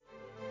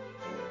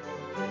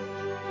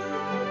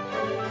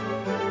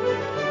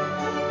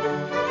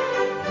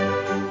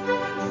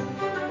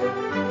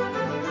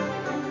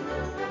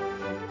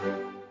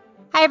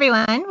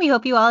everyone. We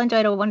hope you all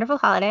enjoyed a wonderful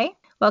holiday.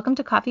 Welcome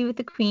to Coffee with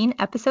the Queen,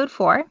 episode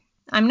 4.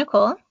 I'm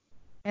Nicole.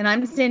 And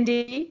I'm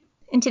Cindy.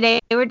 And today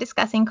we're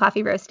discussing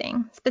coffee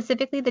roasting,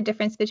 specifically the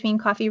difference between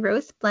coffee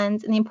roast,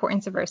 blends, and the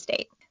importance of roast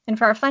date. And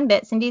for our fun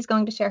bit, Cindy is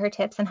going to share her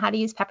tips on how to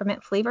use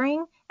peppermint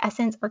flavoring,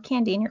 essence, or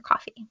candy in your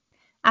coffee.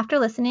 After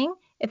listening,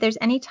 if there's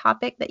any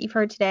topic that you've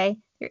heard today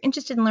you're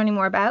interested in learning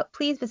more about,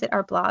 please visit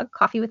our blog,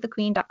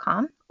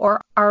 coffeewiththequeen.com,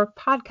 or our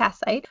podcast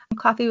site,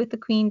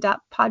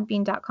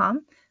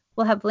 coffeewiththequeen.podbean.com.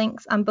 We'll have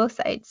links on both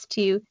sites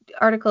to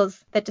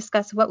articles that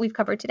discuss what we've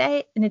covered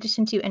today, in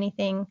addition to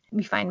anything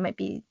we find might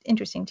be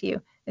interesting to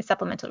you as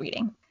supplemental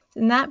reading.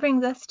 And that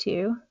brings us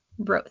to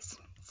roast.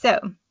 So,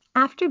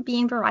 after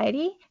bean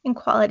variety and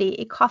quality,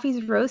 a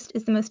coffee's roast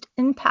is the most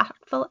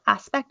impactful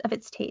aspect of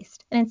its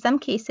taste. And in some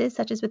cases,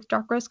 such as with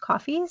dark roast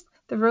coffees,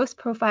 the roast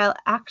profile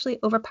actually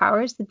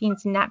overpowers the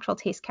bean's natural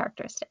taste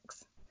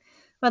characteristics.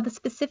 While the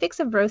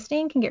specifics of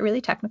roasting can get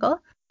really technical,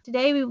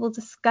 today we will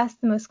discuss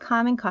the most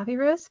common coffee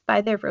roasts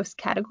by their roast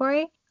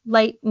category,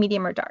 light,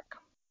 medium, or dark.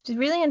 To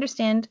really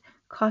understand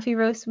coffee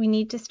roasts, we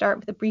need to start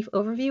with a brief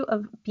overview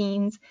of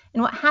beans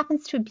and what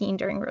happens to a bean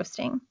during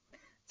roasting.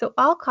 So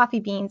all coffee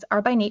beans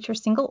are by nature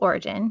single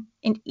origin,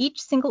 and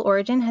each single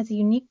origin has a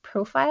unique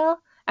profile.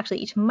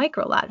 Actually, each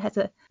microlot has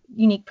a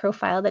unique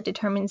profile that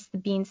determines the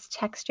bean's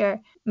texture,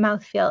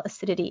 mouthfeel,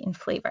 acidity, and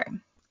flavor.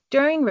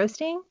 During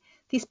roasting,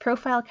 these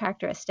profile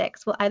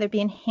characteristics will either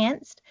be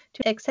enhanced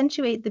to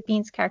accentuate the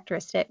bean's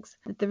characteristics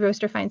that the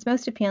roaster finds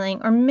most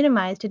appealing, or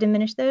minimized to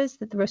diminish those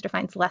that the roaster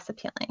finds less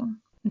appealing.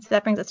 And so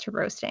that brings us to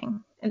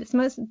roasting. At its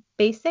most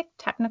basic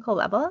technical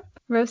level,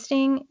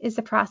 roasting is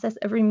the process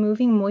of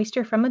removing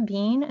moisture from a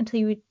bean until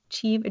you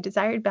achieve a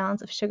desired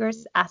balance of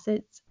sugars,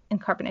 acids,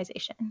 and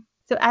carbonization.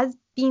 So as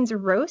beans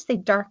roast, they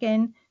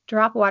darken,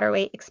 drop water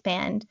weight,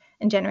 expand,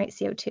 and generate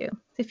CO2. So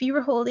if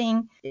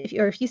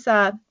you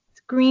saw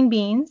green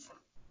beans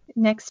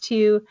next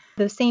to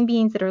those same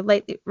beans that are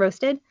lightly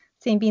roasted,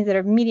 same beans that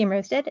are medium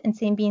roasted, and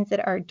same beans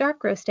that are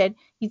dark roasted,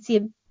 you'd see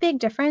a big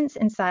difference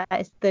in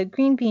size. The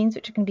green beans,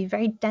 which are going to be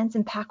very dense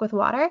and packed with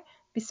water,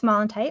 be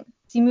small and tight.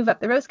 So you move up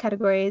the roast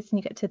categories and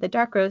you get to the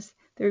dark roast,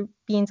 the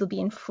beans will be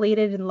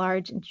inflated and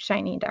large and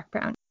shiny and dark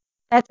brown.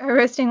 That's our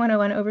Roasting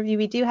 101 overview.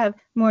 We do have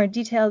more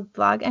detailed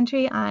blog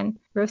entry on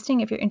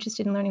roasting if you're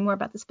interested in learning more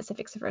about the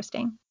specifics of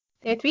roasting.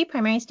 There are 3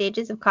 primary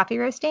stages of coffee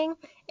roasting,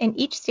 and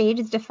each stage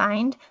is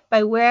defined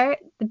by where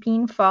the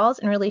bean falls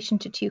in relation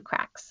to 2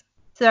 cracks.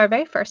 So our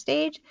very first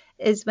stage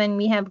is when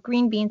we have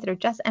green beans that are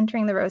just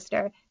entering the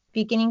roaster,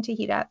 beginning to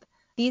heat up.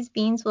 These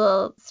beans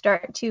will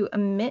start to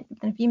emit,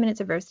 within a few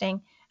minutes of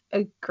roasting,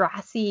 a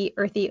grassy,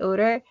 earthy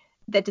odor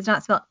that does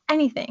not smell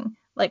anything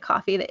like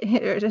coffee,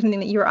 or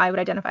something that you or I would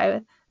identify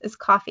with as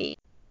coffee.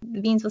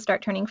 The beans will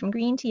start turning from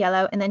green to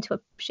yellow and then to a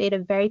shade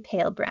of very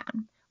pale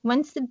brown.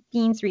 Once the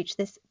beans reach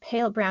this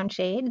pale brown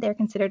shade, they're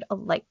considered a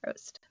light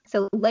roast.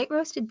 So light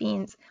roasted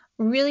beans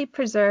really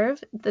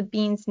preserve the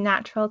bean's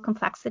natural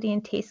complexity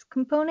and taste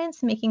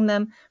components, making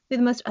them the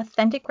most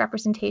authentic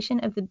representation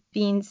of the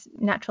bean's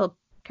natural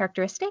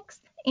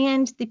characteristics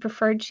and the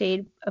preferred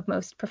shade of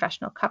most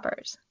professional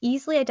cuppers.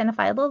 Easily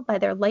identifiable by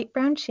their light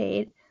brown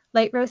shade,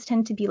 light roasts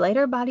tend to be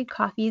lighter bodied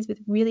coffees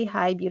with really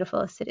high, beautiful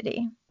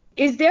acidity.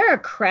 Is there a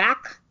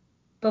crack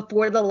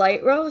before the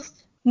light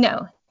roast?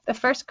 No. The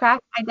first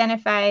crack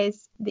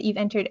identifies that you've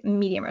entered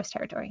medium roast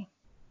territory.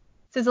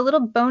 So there's a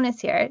little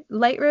bonus here.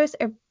 Light roasts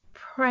are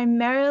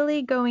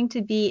primarily going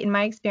to be, in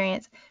my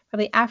experience,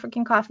 probably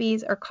African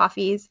coffees or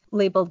coffees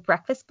labeled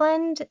breakfast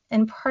blend.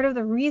 And part of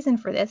the reason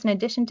for this, in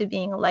addition to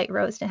being a light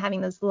roast and having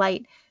those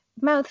light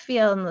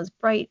mouthfeel and those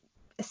bright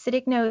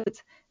acidic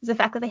notes, is the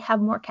fact that they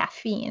have more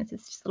caffeine. So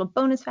it's just a little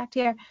bonus fact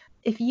here.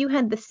 If you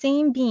had the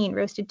same bean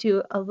roasted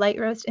to a light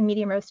roast, a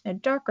medium roast, and a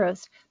dark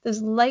roast,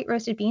 those light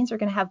roasted beans are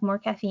going to have more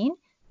caffeine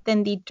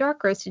than the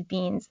dark roasted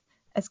beans,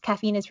 as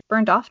caffeine is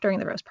burned off during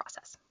the roast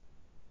process.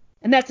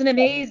 And that's an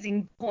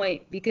amazing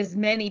point, because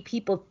many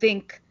people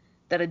think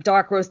that a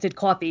dark roasted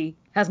coffee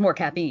has more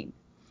caffeine.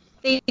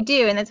 They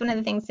do, and that's one of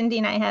the things Cindy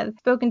and I have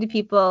spoken to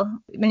people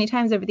many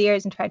times over the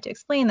years and tried to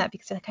explain that,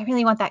 because they're like, I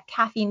really want that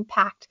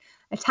caffeine-packed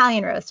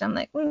Italian roast. And I'm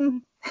like,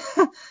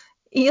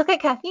 you'll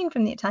get caffeine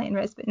from the Italian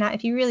roast, but not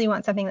if you really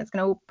want something that's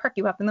going to perk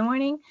you up in the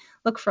morning,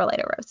 look for a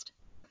lighter roast.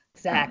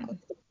 Exactly.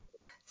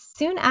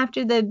 Soon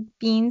after the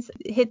beans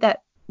hit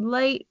that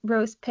light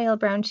roast pale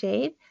brown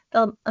shade,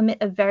 they'll emit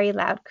a very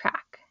loud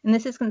crack. And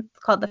this is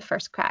called the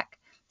first crack.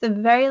 It's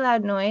a very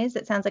loud noise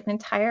that sounds like an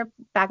entire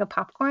bag of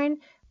popcorn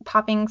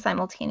popping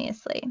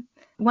simultaneously.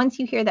 Once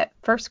you hear that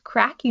first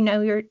crack, you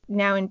know you're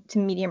now into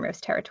medium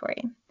roast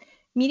territory.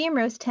 Medium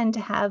roasts tend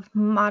to have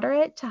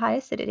moderate to high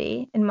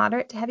acidity and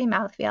moderate to heavy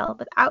mouthfeel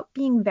without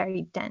being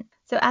very dense.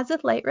 So as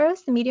with light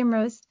roast, the medium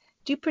roasts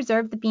do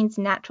preserve the bean's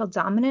natural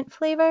dominant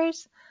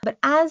flavors, but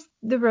as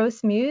the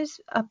roast moves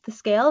up the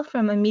scale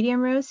from a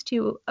medium roast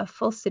to a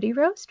full city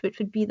roast, which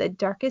would be the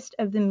darkest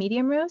of the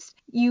medium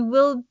roast, you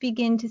will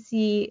begin to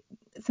see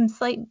some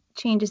slight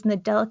changes in the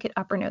delicate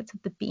upper notes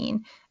of the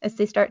bean as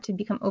they start to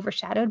become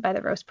overshadowed by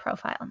the roast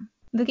profile.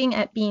 Looking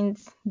at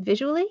beans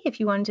visually, if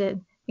you wanted to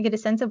You get a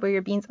sense of where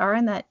your beans are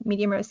in that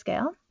medium roast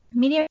scale.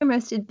 Medium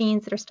roasted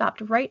beans that are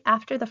stopped right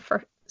after the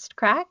first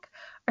crack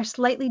are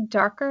slightly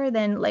darker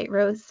than light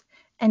roast,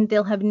 and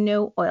they'll have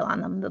no oil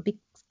on them. They'll be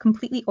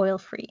completely oil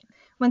free.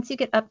 Once you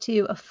get up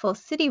to a full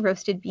city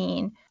roasted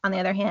bean, on the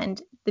other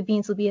hand, the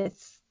beans will be a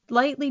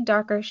slightly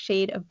darker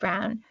shade of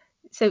brown.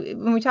 So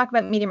when we talk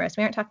about medium roast,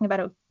 we aren't talking about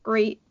a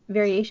great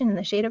variation in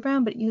the shade of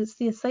brown, but you'll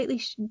see a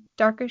slightly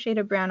darker shade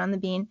of brown on the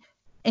bean.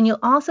 And you'll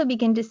also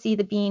begin to see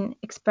the bean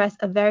express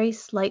a very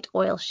slight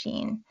oil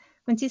sheen.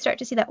 Once you start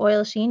to see that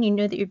oil sheen, you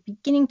know that you're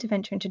beginning to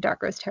venture into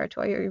dark roast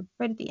territory, or you're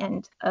right at the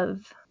end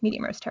of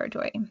medium roast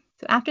territory.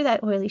 So after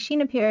that oily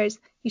sheen appears,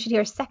 you should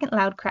hear a second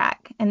loud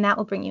crack, and that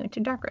will bring you into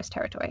dark roast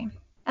territory.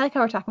 I like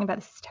how we're talking about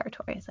this as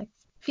territory. It's like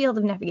field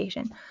of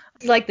navigation.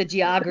 It's like the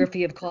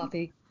geography of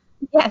coffee.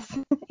 Yes,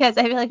 yes,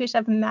 I feel like we should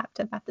have a map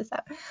to map this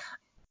out.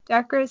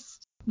 Dark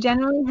roasts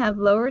generally have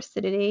lower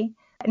acidity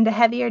and a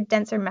heavier,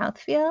 denser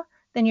mouthfeel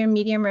than your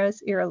medium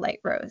roast or your light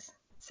roast.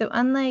 So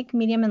unlike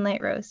medium and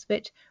light roast,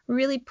 which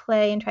really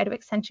play and try to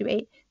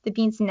accentuate the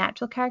bean's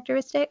natural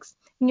characteristics,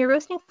 when you're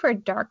roasting for a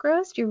dark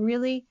roast, you're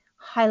really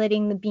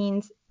highlighting the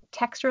bean's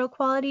textural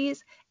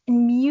qualities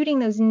and muting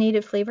those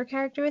native flavor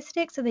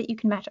characteristics so that you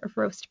can match a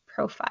roast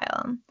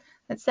profile.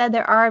 That said,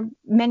 there are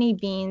many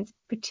beans,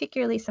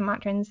 particularly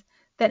Sumatrans,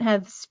 that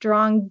have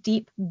strong,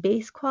 deep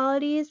base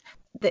qualities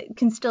that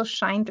can still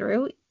shine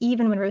through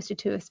even when roasted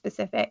to a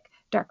specific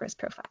dark roast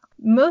profile.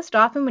 Most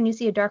often when you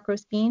see a dark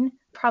roast bean,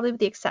 probably with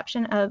the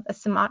exception of a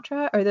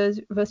Sumatra or those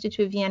roasted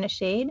to a Vienna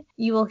shade,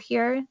 you will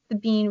hear the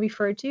bean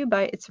referred to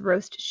by its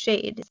roast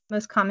shade, its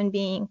most common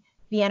being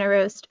Vienna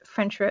roast,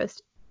 French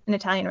roast, and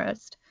Italian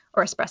roast,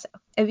 or espresso.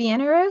 A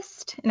Vienna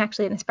roast, and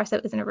actually an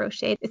espresso isn't a roast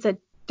shade, it's a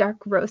dark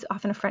roast,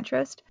 often a French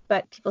roast,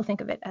 but people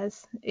think of it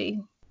as a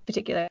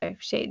particular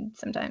shade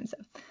sometimes.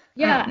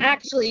 Yeah,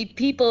 actually,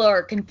 people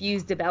are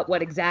confused about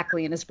what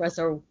exactly an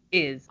espresso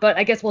is, but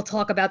I guess we'll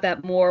talk about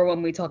that more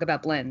when we talk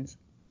about blends.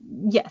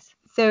 Yes.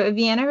 So a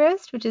Vienna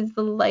roast, which is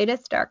the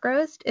lightest dark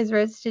roast, is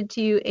roasted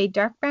to a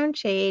dark brown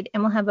shade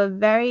and will have a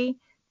very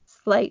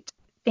slight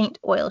faint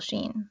oil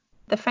sheen.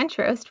 The French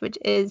roast, which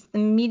is the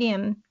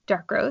medium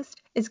dark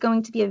roast, is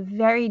going to be a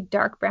very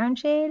dark brown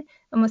shade,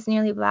 almost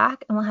nearly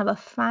black, and will have a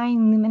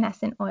fine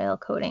luminescent oil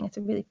coating. It's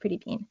a really pretty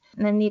bean.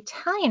 And then the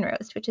Italian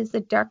roast, which is the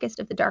darkest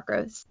of the dark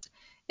roasts,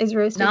 is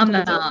roasted Nom to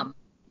the nom.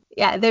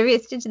 yeah, they're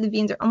roasted to the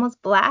beans are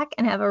almost black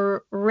and have a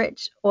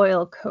rich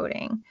oil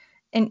coating.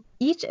 And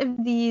each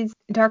of these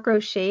dark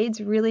roast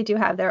shades really do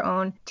have their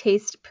own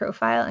taste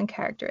profile and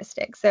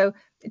characteristics. So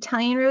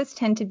Italian roasts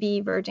tend to be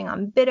verging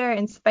on bitter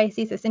and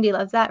spicy. So Cindy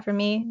loves that. For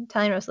me,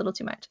 Italian roast a little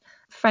too much.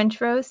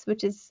 French roast,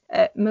 which is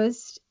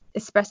most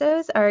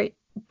espressos are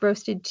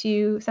roasted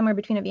to somewhere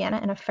between a Vienna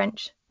and a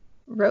French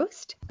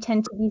roast,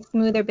 tend to be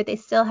smoother, but they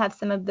still have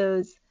some of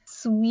those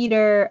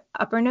sweeter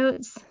upper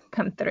notes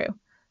come through.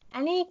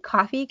 Any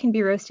coffee can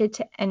be roasted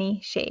to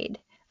any shade.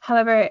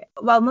 However,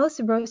 while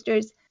most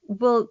roasters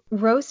will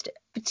roast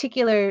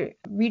particular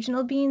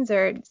regional beans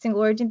or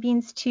single origin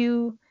beans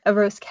to a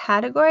roast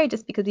category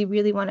just because we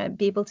really want to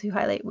be able to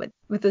highlight what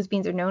those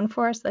beans are known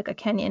for. So like a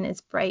Kenyan is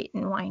bright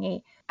and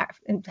winey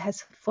and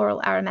has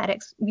floral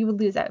aromatics. We would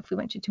lose that if we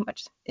went too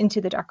much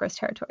into the dark roast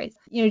territories.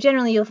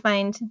 Generally you'll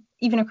find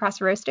even across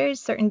roasters,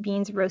 certain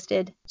beans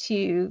roasted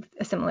to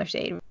a similar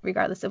shade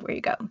regardless of where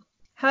you go.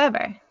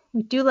 However,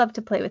 we do love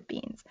to play with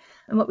beans.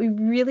 And what we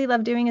really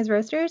love doing as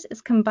roasters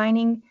is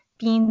combining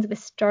beans with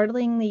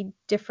startlingly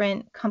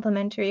different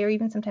complementary or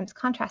even sometimes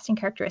contrasting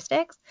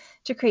characteristics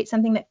to create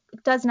something that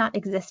does not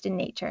exist in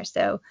nature.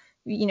 So,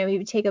 we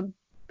would take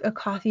a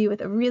coffee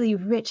with a really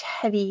rich,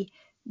 heavy,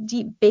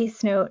 deep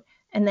base note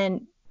and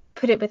then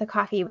put it with a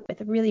coffee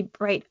with really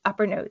bright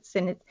upper notes.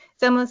 And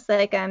it's almost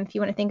like if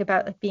you want to think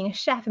about like being a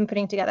chef and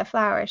putting together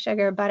flour,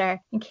 sugar, butter,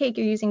 and cake,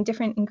 you're using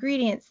different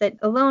ingredients that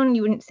alone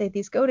you wouldn't say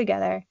these go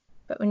together.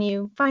 But when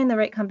you find the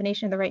right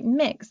combination, the right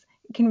mix,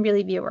 it can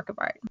really be a work of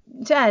art.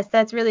 To us,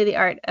 that's really the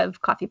art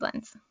of coffee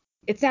blends.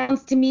 It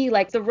sounds to me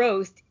like the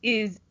roast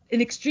is an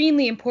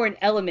extremely important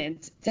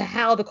element to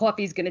how the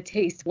coffee is going to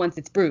taste once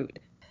it's brewed.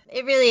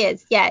 It really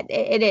is. Yeah,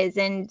 it is.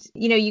 And,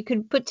 you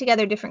could put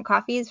together different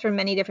coffees for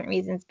many different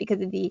reasons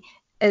because of the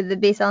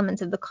base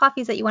elements of the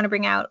coffees that you want to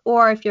bring out.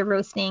 Or if you're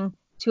roasting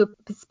to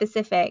a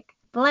specific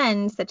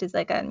blend, such as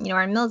like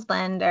our Mills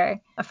blend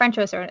or a French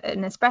roast or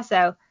an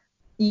espresso,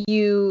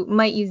 you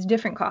might use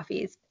different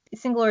coffees.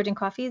 Single origin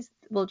coffees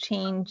will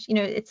change.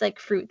 It's like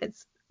fruit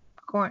that's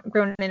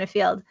grown in a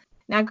field.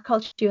 In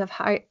agriculture, you have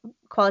high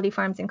quality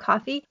farms in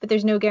coffee, but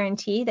there's no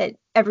guarantee that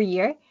every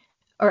year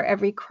or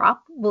every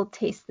crop will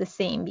taste the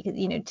same because,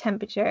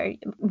 temperature,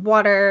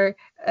 water,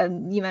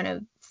 the amount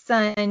of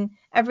sun,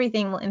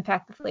 everything will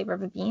impact the flavor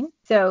of a bean.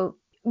 So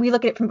we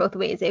look at it from both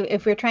ways.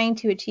 If we're trying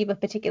to achieve a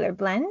particular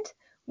blend,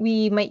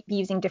 we might be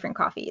using different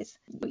coffees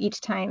each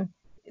time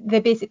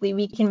that basically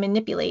we can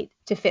manipulate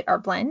to fit our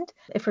blend.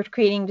 If we're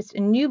creating just a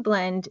new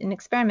blend and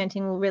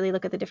experimenting, we'll really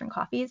look at the different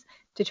coffees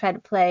to try to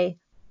play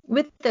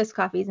with those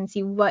coffees and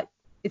see what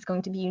is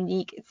going to be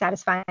unique,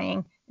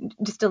 satisfying,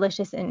 just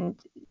delicious and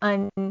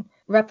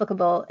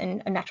unreplicable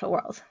in a natural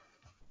world.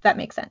 that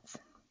makes sense.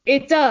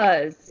 It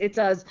does. It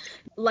does.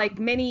 Like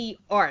many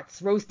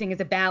arts, roasting is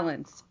a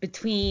balance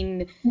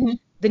between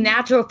the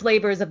natural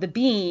flavors of the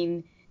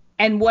bean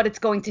and what it's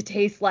going to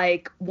taste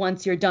like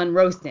once you're done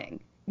roasting,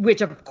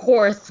 which of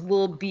course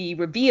will be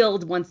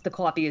revealed once the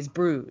coffee is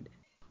brewed.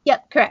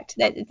 Yep, correct.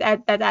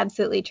 That's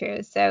absolutely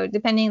true. So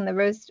depending on the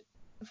roast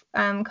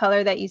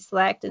color that you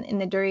select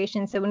and the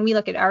duration. So when we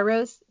look at our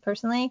roast,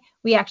 personally,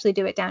 we actually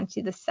do it down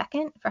to the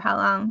second for how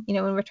long,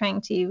 when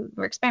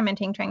we're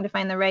experimenting, trying to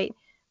find the right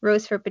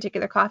roast for a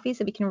particular coffee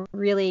so we can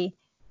really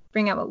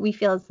bring out what we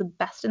feel is the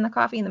best in the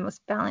coffee and the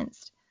most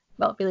balanced.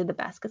 Well, really the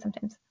best, because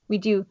sometimes we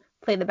do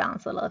play the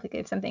balance a little.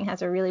 If something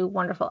has a really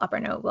wonderful upper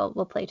note,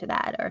 we'll play to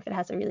that. Or if it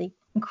has a really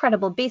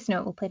incredible bass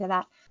note, we'll play to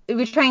that.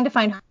 We're trying to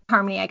find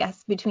harmony, I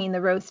guess, between the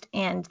roast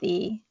and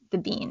the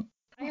bean.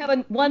 I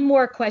have one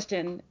more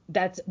question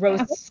that's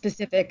roast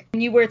specific.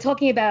 You were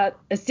talking about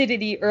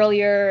acidity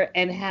earlier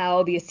and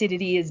how the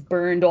acidity is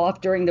burned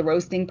off during the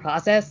roasting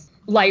process.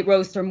 Light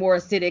roasts are more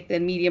acidic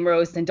than medium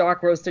roast, and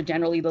dark roasts are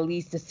generally the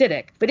least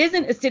acidic. But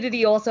isn't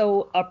acidity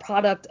also a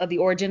product of the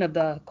origin of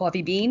the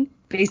coffee bean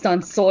based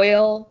on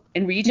soil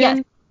and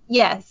region?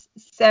 Yes.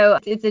 So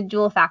it's a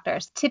dual factor.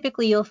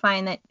 Typically, you'll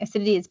find that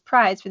acidity is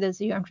prized. For those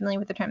of you who aren't familiar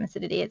with the term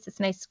acidity, it's this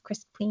nice,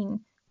 crisp,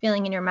 clean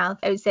feeling in your mouth.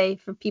 I would say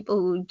for people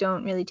who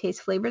don't really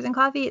taste flavors in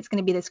coffee, it's going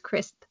to be this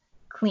crisp,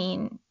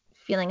 clean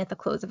feeling at the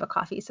close of a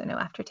coffee, so no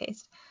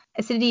aftertaste.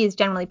 Acidity is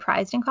generally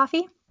prized in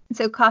coffee.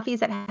 So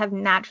coffees that have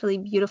naturally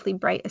beautifully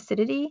bright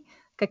acidity,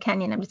 like a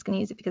Kenyan, I'm just going to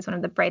use it because one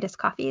of the brightest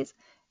coffees,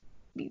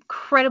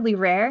 incredibly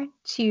rare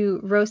to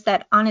roast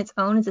that on its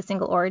own as a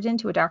single origin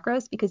to a dark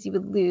roast because you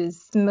would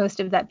lose most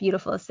of that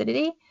beautiful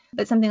acidity.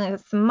 But something like a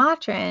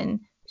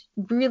Sumatran,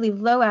 really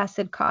low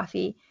acid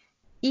coffee,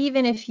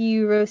 even if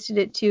you roasted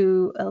it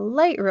to a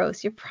light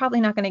roast, you're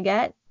probably not going to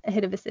get a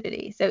hit of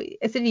acidity. So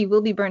acidity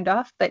will be burned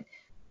off, but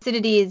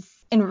acidity is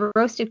in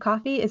roasted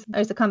coffee is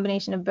a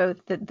combination of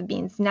both the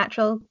bean's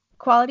natural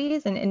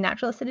qualities and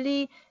natural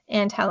acidity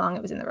and how long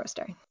it was in the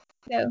roaster.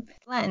 So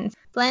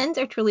blends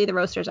are truly the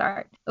roaster's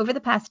art. Over the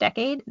past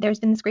decade, there's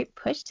been this great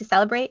push to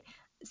celebrate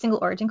single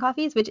origin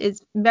coffees, which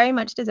is very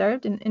much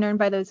deserved and earned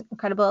by those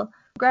incredible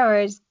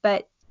growers.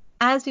 But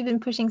as we've been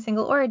pushing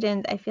single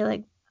origins, I feel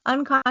like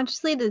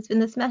unconsciously there's been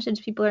this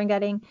message people are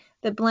getting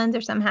that blends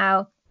are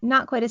somehow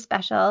not quite as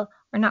special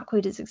or not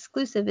quite as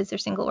exclusive as their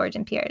single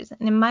origin peers.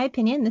 And in my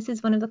opinion, this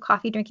is one of the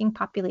coffee drinking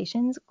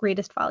population's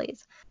greatest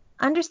follies.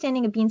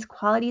 Understanding a bean's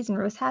qualities and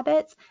roast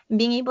habits and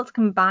being able to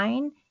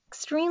combine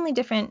extremely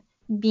different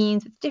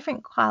beans with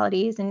different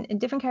qualities and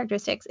different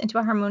characteristics into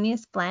a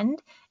harmonious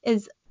blend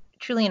is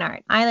truly an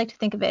art. I like to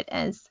think of it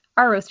as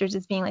our roasters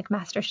as being like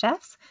master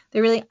chefs.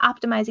 They're really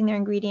optimizing their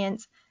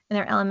ingredients and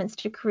their elements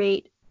to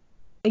create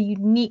a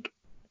unique,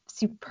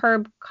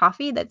 superb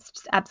coffee that's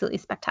just absolutely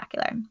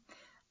spectacular.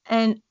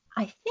 And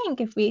I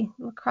think if we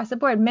look across the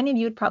board, many of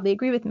you would probably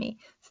agree with me.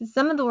 So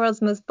some of the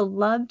world's most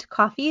beloved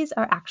coffees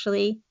are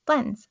actually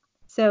blends.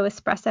 So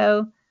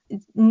espresso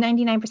is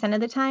 99%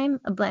 of the time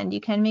a blend. You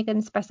can make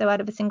an espresso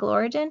out of a single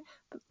origin,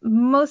 but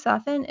most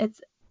often it's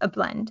a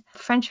blend.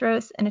 French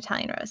roast and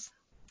Italian roast.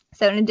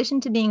 So in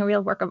addition to being a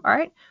real work of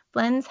art,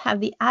 blends have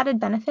the added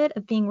benefit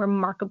of being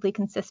remarkably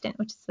consistent,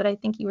 which is what I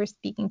think you were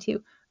speaking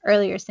to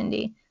earlier,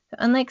 Cindy. So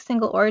unlike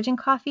single origin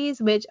coffees,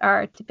 which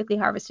are typically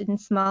harvested in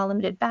small,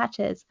 limited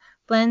batches,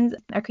 blends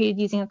are created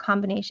using a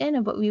combination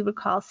of what we would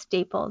call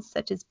staples,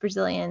 such as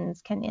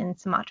Brazilians,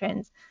 Kenyans,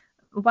 Sumatrans,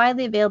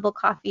 widely available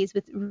coffees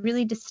with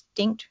really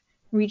distinct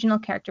regional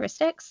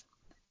characteristics.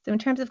 So in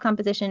terms of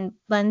composition,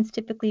 blends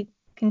typically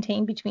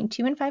contain between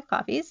 2 and 5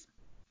 coffees,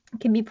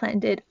 can be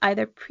blended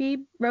either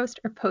pre-roast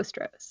or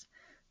post-roast.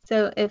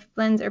 So if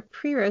blends are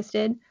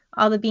pre-roasted,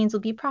 all the beans will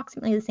be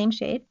approximately the same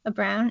shade, a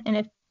brown, and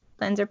if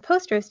blends are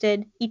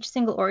post-roasted, each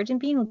single origin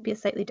bean will be a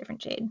slightly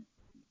different shade.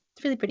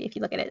 It's really pretty if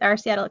you look at it. Our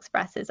Seattle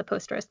Express is a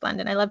post-roast blend,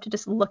 and I love to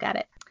just look at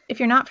it. If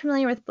you're not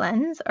familiar with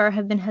blends or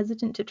have been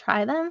hesitant to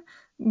try them,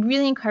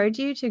 really encourage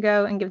you to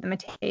go and give them a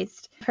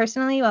taste.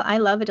 Personally, while I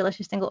love a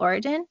delicious single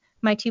origin,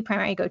 my 2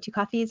 primary go-to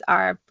coffees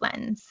are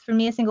blends. For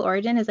me, a single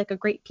origin is like a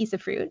great piece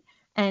of fruit,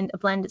 and a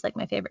blend is like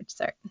my favorite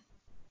dessert.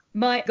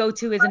 My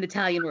go-to is an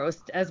Italian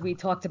roast, as we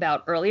talked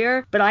about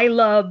earlier, but I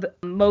love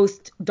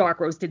most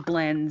dark roasted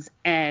blends,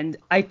 and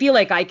I feel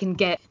like I can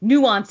get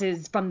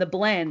nuances from the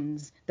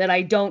blends that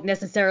I don't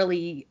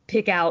necessarily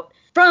pick out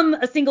from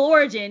a single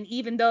origin,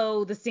 even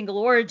though the single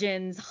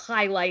origins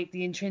highlight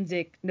the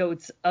intrinsic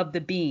notes of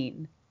the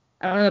bean.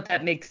 I don't know if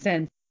that makes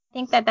sense. I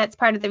think that that's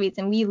part of the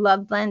reason we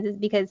love blends is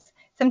because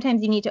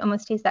sometimes you need to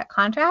almost taste that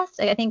contrast.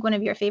 Like I think one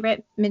of your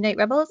favorite Midnight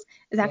Rebels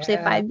is actually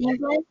a 5-bean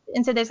blend.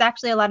 And so there's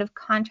actually a lot of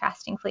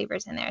contrasting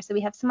flavors in there. So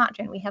we have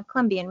Sumatran, we have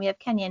Colombian, we have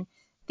Kenyan,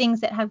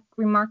 things that have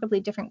remarkably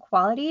different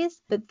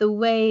qualities. But the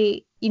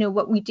way,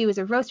 what we do as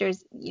a roaster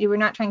is we're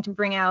not trying to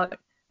bring out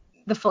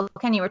the full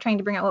Kenyan. We're trying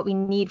to bring out what we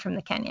need from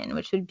the Kenyan,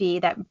 which would be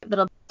that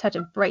little touch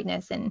of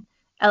brightness and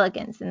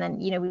elegance. And then,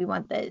 we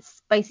want the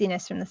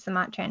spiciness from the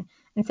Sumatran.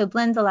 And so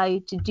blends allow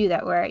you to do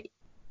that, where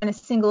in a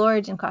single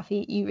origin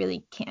coffee, you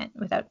really can't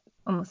without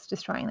almost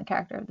destroying the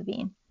character of the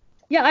bean.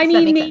 Yeah, I Does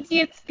that mean, make maybe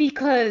sense? it's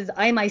because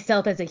I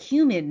myself as a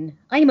human,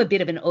 I am a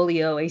bit of an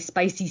oleo, a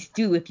spicy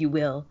stew, if you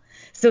will.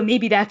 So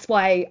maybe that's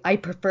why I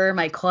prefer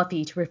my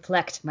coffee to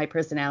reflect my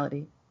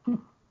personality.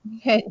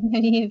 You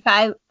need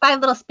five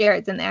little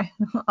spirits in there,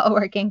 all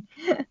working,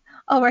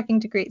 all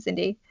working to create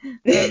Cindy.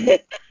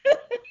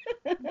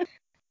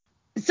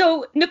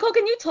 So, Nicole,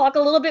 can you talk a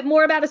little bit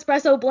more about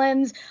espresso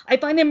blends? I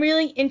find them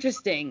really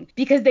interesting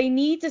because they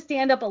need to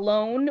stand up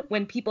alone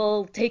when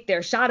people take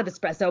their shot of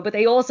espresso, but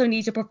they also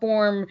need to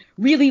perform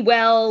really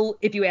well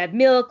if you add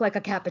milk, like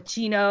a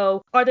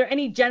cappuccino. Are there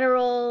any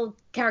general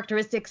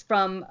characteristics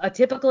from a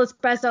typical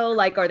espresso?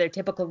 Like, are there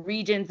typical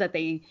regions that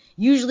they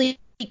usually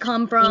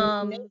come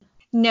from?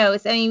 No,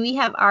 so I mean we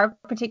have our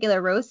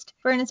particular roast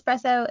for an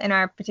espresso and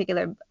our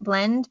particular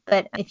blend,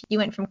 but if you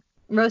went from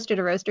roaster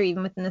to roaster,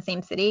 even within the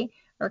same city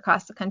or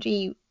across the country,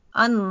 you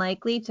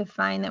unlikely to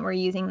find that we're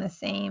using the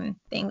same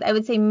things. I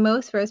would say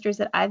most roasters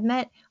that I've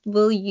met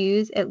will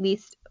use at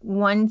least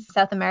one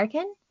South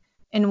American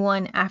and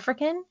one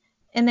African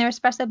in their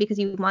espresso because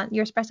you want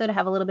your espresso to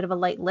have a little bit of a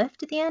light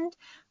lift at the end,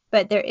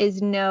 but there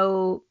is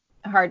no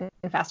hard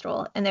and fast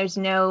rule, and there's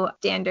no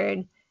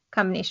standard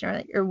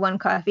combination or one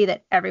coffee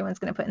that everyone's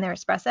going to put in their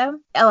espresso.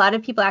 A lot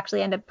of people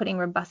actually end up putting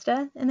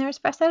Robusta in their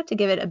espresso to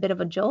give it a bit of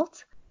a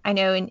jolt. I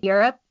know in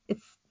Europe,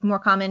 it's more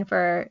common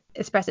for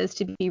espressos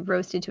to be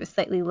roasted to a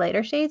slightly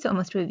lighter shade, so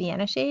almost to a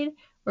Vienna shade,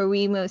 where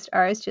we most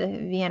ours to a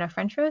Vienna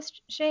French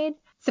roast shade.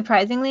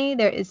 Surprisingly,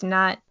 there is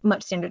not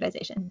much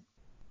standardization.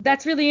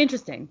 That's really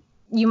interesting.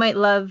 You might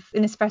love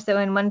an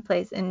espresso in one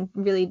place and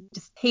really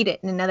just hate it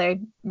in another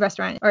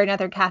restaurant or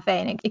another cafe.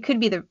 And it could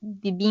be the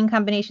bean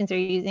combinations they're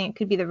using. It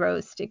could be the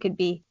roast. It could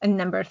be a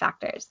number of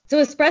factors.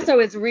 So,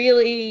 espresso is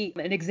really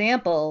an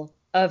example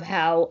of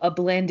how a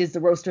blend is the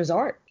roaster's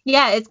art.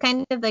 Yeah, it's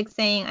kind of like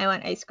saying I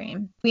want ice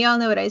cream. We all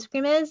know what ice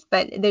cream is,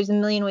 but there's a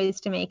million ways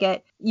to make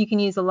it. You can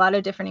use a lot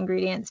of different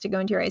ingredients to go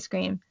into your ice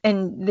cream,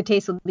 and the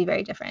taste will be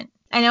very different.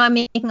 I know I'm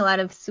making a lot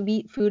of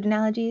sweet food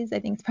analogies. I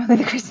think it's probably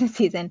the Christmas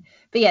season.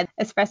 But yeah,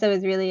 espresso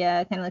is really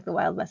kind of like the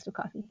Wild West of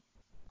coffee.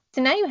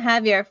 So now you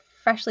have your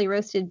freshly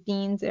roasted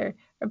beans or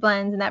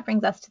blends, and that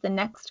brings us to the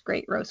next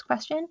great roast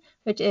question,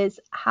 which is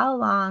how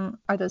long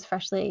are those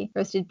freshly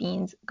roasted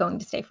beans going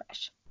to stay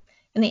fresh?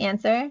 And the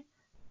answer,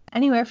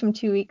 anywhere from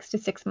 2 weeks to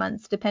 6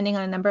 months, depending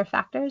on a number of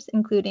factors,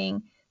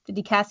 including the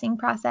decassing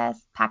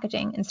process,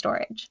 packaging, and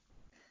storage.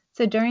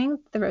 So during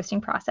the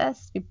roasting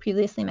process, we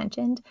previously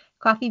mentioned,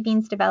 coffee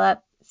beans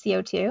develop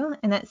CO2,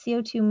 and that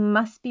CO2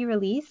 must be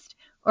released,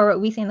 or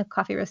what we say in the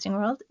coffee roasting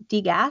world,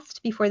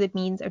 degassed, before the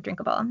beans are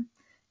drinkable.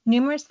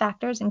 Numerous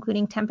factors,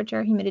 including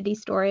temperature, humidity,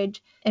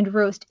 storage, and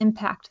roast,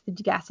 impact the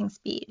degassing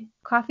speed.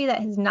 Coffee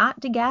that has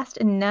not degassed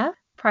enough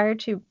prior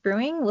to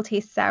brewing will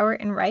taste sour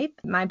and ripe.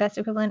 My best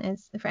equivalent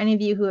is for any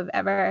of you who have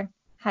ever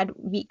had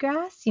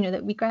wheatgrass, you know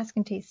that wheatgrass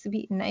can taste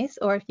sweet and nice,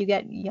 or if you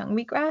get young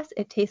wheatgrass,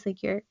 it tastes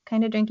like you're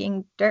kind of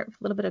drinking dirt with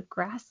a little bit of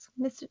grass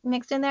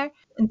mixed in there.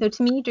 And so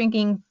to me,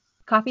 drinking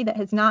coffee that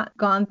has not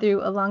gone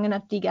through a long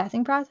enough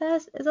degassing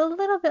process is a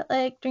little bit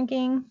like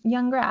drinking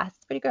young grass.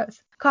 It's pretty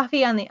gross.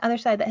 Coffee on the other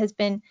side that has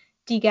been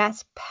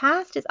degassed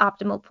past its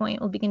optimal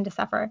point will begin to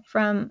suffer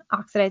from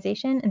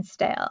oxidization and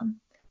stale.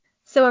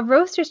 So a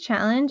roaster's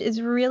challenge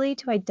is really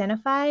to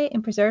identify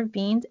and preserve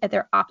beans at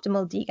their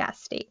optimal degas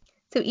state.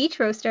 So each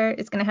roaster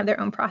is going to have their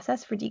own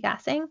process for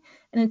degassing,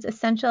 and it's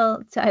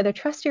essential to either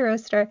trust your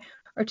roaster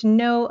or to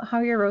know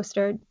how your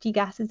roaster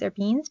degasses their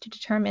beans to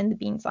determine the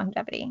bean's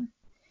longevity.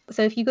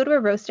 So if you go to a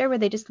roaster where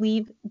they just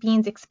leave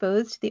beans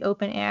exposed to the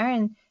open air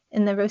and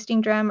in the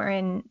roasting drum or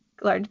in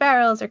large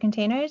barrels or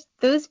containers,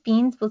 those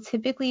beans will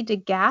typically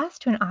degas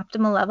to an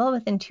optimal level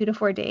within 2 to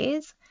 4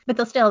 days, but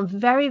they'll stale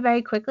very,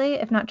 very quickly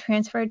if not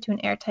transferred to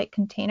an airtight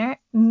container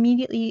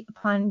immediately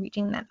upon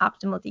reaching that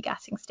optimal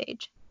degassing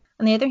stage.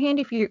 On the other hand,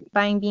 if you're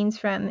buying beans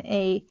from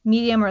a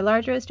medium or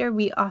large roaster,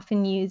 we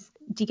often use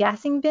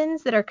degassing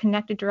bins that are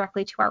connected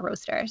directly to our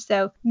roaster.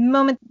 So the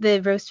moment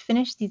the roast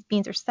finished, these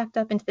beans are sucked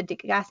up into the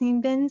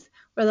degassing bins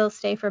where they'll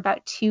stay for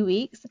about 2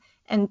 weeks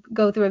and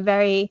go through a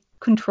very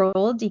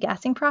controlled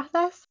degassing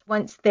process.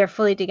 Once they're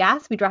fully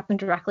degassed, we drop them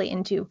directly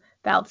into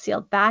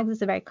valve-sealed bags.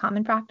 It's a very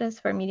common practice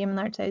for medium and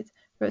large size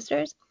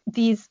roasters.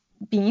 These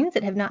beans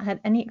that have not had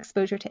any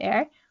exposure to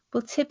air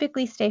will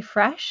typically stay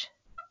fresh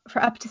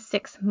for up to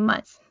 6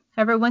 months.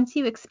 However, once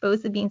you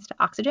expose the beans to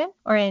oxygen,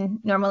 or in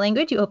normal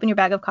language, you open your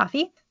bag of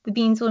coffee, the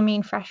beans will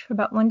remain fresh for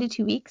about 1 to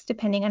 2 weeks,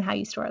 depending on how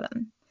you store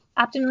them.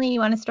 Optimally, you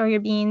want to store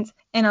your beans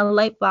in a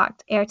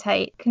light-blocked,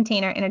 airtight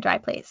container in a dry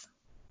place.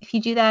 If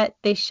you do that,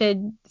 they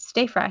should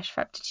stay fresh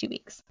for up to 2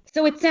 weeks.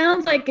 So it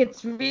sounds like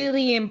it's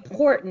really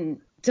important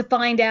to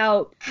find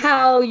out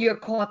how your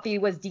coffee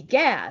was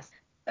degassed.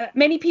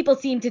 Many people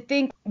seem to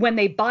think when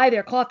they buy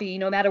their coffee,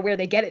 no matter where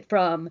they get it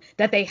from,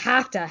 that they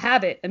have to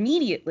have it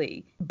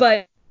immediately.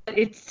 But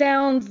it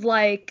sounds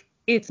like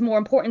it's more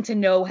important to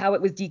know how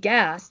it was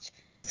degassed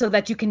so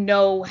that you can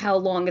know how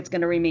long it's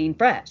going to remain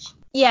fresh.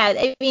 Yeah,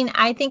 I mean,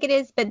 I think it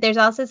is, but there's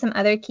also some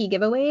other key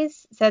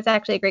giveaways. So that's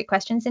actually a great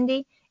question,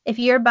 Cindy. If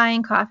you're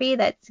buying coffee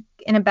that's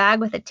in a bag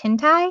with a tin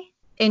tie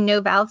and no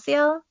valve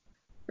seal,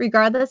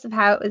 regardless of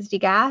how it was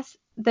degassed,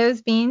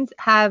 those beans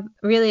have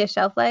really a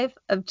shelf life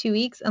of 2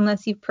 weeks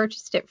unless you've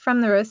purchased it from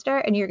the roaster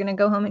and you're going to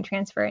go home and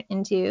transfer it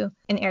into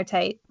an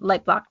airtight,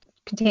 light blocked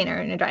container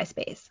in a dry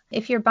space.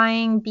 If you're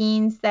buying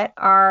beans that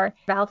are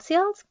valve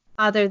sealed,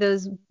 either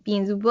those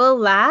beans will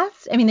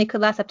last. I mean, they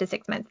could last up to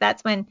 6 months.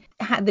 That's when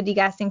the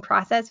degassing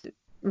process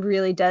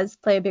really does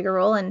play a bigger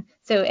role. And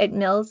so at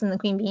Mills and the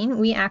Queen Bean,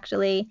 we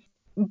actually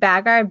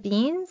bag our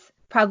beans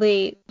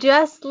probably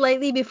just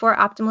slightly before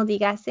optimal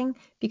degassing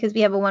because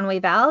we have a one-way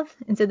valve.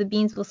 And so the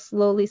beans will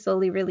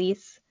slowly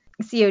release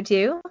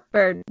CO2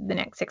 for the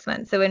next 6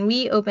 months. So when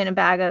we open a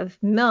bag of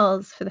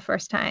Mills for the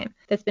first time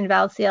that's been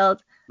valve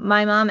sealed,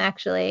 my mom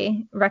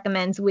actually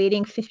recommends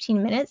waiting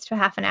 15 minutes to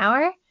half an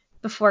hour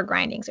before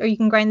grinding. Or you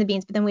can grind the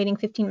beans, but then waiting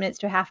 15 minutes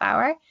to a half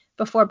hour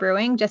before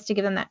brewing just to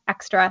give them that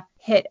extra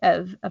hit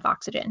of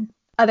oxygen.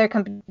 Other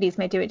companies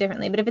might do it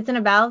differently, but if it's in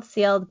a valve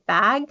sealed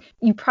bag,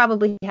 you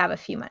probably have a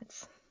few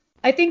months.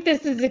 I think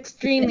this is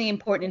extremely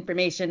important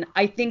information.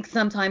 I think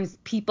sometimes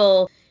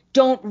people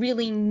don't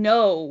really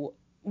know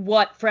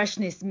what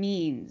freshness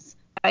means.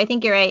 I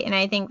think you're right, and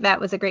I think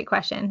that was a great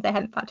question. I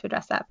hadn't thought to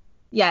address that.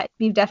 Yeah,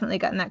 we've definitely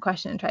gotten that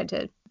question and tried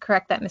to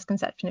correct that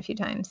misconception a few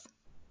times.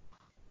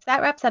 So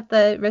that wraps up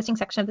the roasting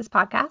section of this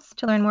podcast.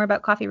 To learn more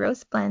about coffee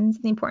roast blends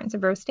and the importance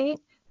of roast date,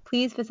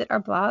 please visit our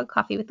blog,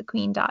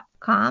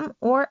 coffeewiththequeen.com,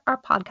 or our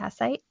podcast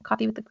site,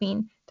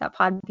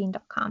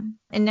 coffeewiththequeen.podbean.com.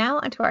 And now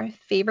onto our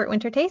favorite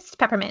winter taste,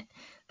 peppermint.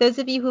 Those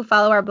of you who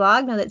follow our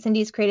blog know that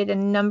Cindy's created a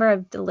number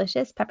of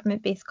delicious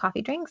peppermint-based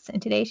coffee drinks,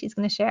 and today she's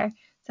going to share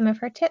some of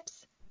her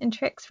tips and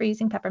tricks for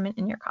using peppermint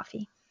in your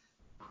coffee.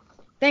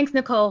 Thanks,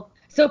 Nicole.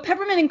 So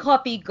peppermint and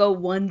coffee go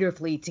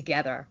wonderfully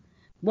together.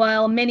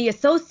 While many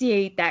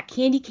associate that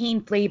candy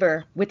cane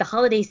flavor with the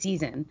holiday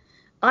season,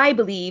 I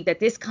believe that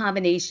this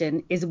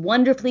combination is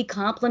wonderfully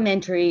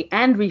complementary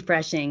and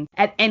refreshing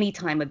at any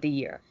time of the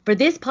year. For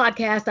this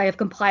podcast, I have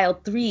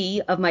compiled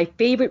 3 of my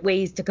favorite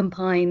ways to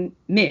combine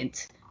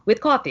mint with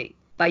coffee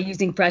by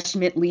using fresh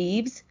mint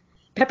leaves,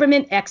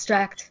 peppermint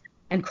extract,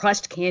 and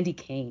crushed candy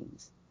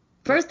canes.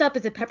 First up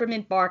is a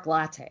peppermint bark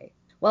latte.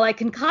 While I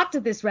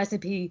concocted this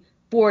recipe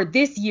for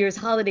this year's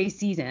holiday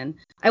season,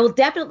 I will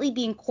definitely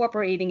be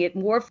incorporating it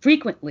more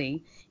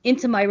frequently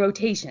into my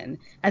rotation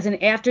as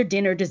an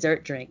after-dinner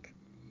dessert drink.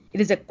 It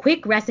is a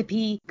quick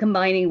recipe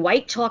combining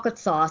white chocolate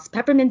sauce,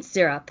 peppermint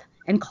syrup,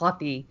 and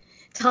coffee,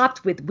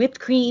 topped with whipped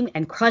cream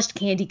and crushed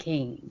candy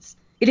canes.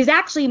 It is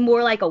actually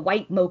more like a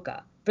white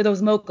mocha for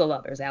those mocha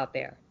lovers out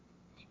there.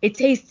 It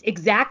tastes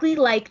exactly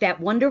like that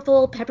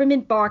wonderful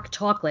peppermint bark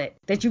chocolate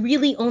that you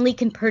really only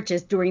can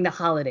purchase during the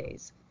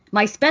holidays.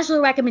 My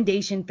special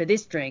recommendation for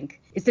this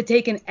drink is to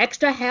take an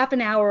extra half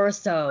an hour or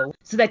so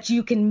that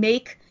you can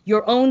make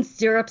your own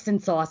syrups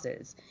and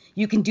sauces.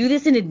 You can do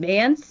this in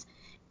advance,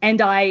 and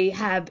I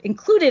have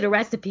included a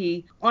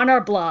recipe on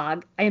our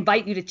blog. I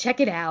invite you to check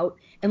it out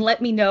and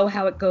let me know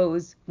how it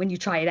goes when you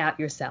try it out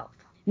yourself.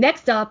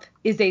 Next up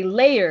is a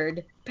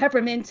layered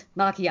peppermint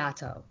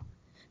macchiato.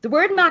 The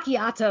word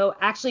macchiato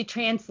actually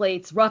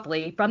translates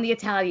roughly from the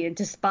Italian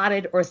to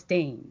spotted or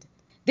stained.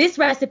 This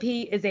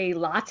recipe is a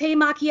latte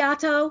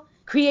macchiato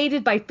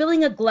created by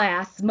filling a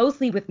glass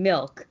mostly with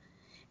milk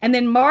and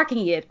then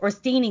marking it or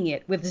staining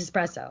it with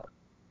espresso.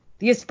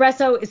 The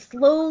espresso is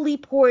slowly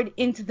poured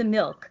into the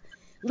milk,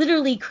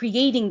 literally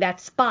creating that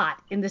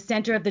spot in the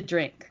center of the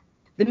drink.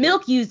 The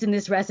milk used in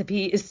this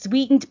recipe is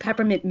sweetened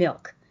peppermint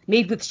milk,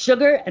 made with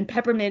sugar and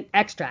peppermint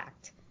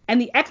extract. And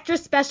the extra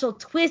special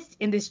twist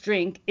in this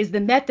drink is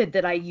the method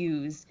that I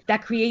use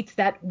that creates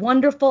that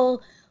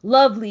wonderful,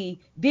 lovely,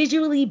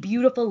 visually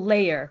beautiful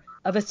layer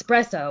of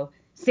espresso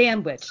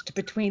sandwiched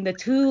between the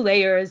 2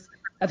 layers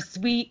of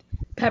sweet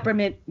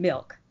peppermint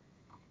milk.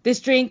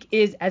 This drink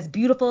is as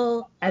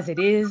beautiful as it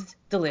is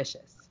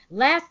delicious.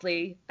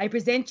 Lastly, I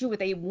present you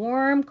with a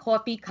warm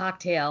coffee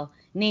cocktail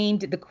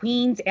named the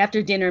Queen's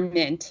After Dinner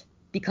Mint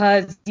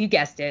because, you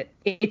guessed it,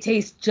 it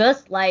tastes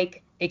just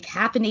like a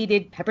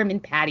caffeinated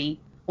peppermint patty,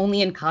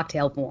 only in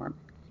cocktail form.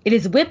 It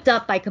is whipped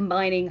up by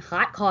combining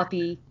hot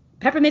coffee,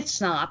 peppermint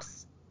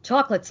schnapps,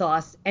 chocolate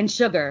sauce, and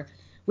sugar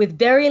with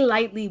very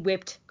lightly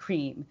whipped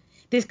cream.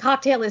 This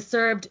cocktail is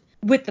served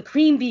with the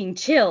cream being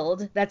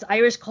chilled, that's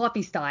Irish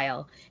coffee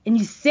style, and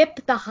you sip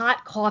the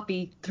hot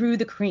coffee through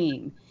the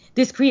cream.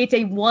 This creates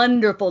a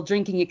wonderful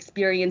drinking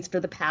experience for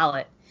the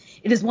palate.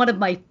 It is one of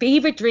my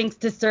favorite drinks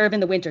to serve in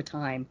the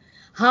wintertime,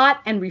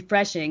 hot and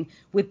refreshing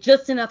with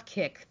just enough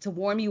kick to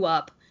warm you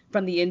up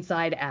from the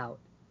inside out.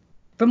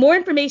 For more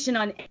information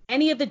on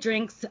any of the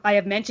drinks I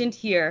have mentioned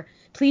here,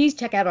 please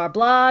check out our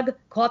blog,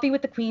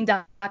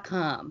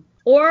 coffeewiththequeen.com,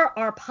 or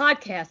our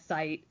podcast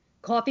site,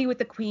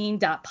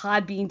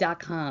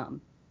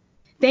 coffeewiththequeen.podbean.com.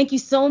 Thank you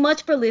so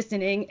much for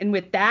listening, and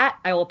with that,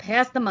 I will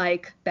pass the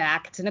mic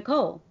back to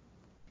Nicole.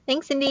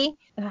 Thanks, Cindy.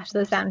 Gosh,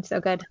 those sound so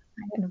good.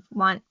 I kind of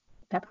want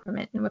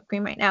peppermint and whipped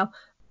cream right now.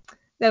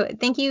 So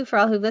thank you for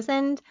all who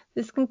listened.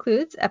 This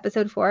concludes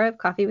episode 4 of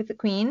Coffee with the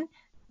Queen.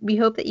 We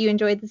hope that you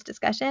enjoyed this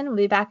discussion. We'll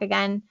be back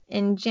again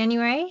in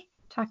January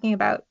talking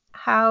about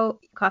how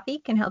coffee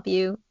can help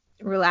you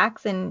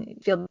relax and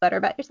feel better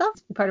about yourself.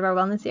 It's part of our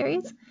wellness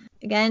series.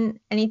 Again,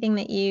 anything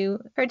that you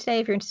heard today,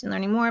 if you're interested in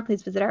learning more,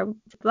 please visit our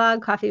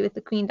blog,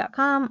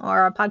 coffeewiththequeen.com, or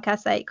our podcast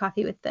site,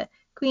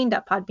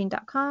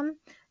 coffeewiththequeen.podbean.com.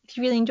 If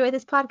you really enjoy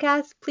this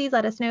podcast, please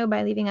let us know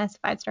by leaving us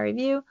a 5-star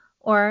review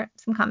or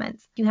some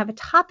comments. If you have a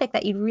topic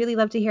that you'd really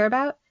love to hear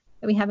about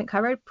that we haven't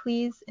covered,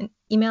 please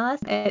email us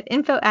at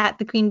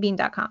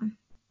info@thequeenbean.com.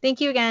 Thank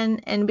you again,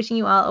 and wishing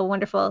you all a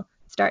wonderful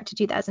start to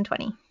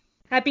 2020.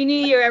 Happy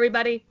New Year,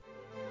 everybody.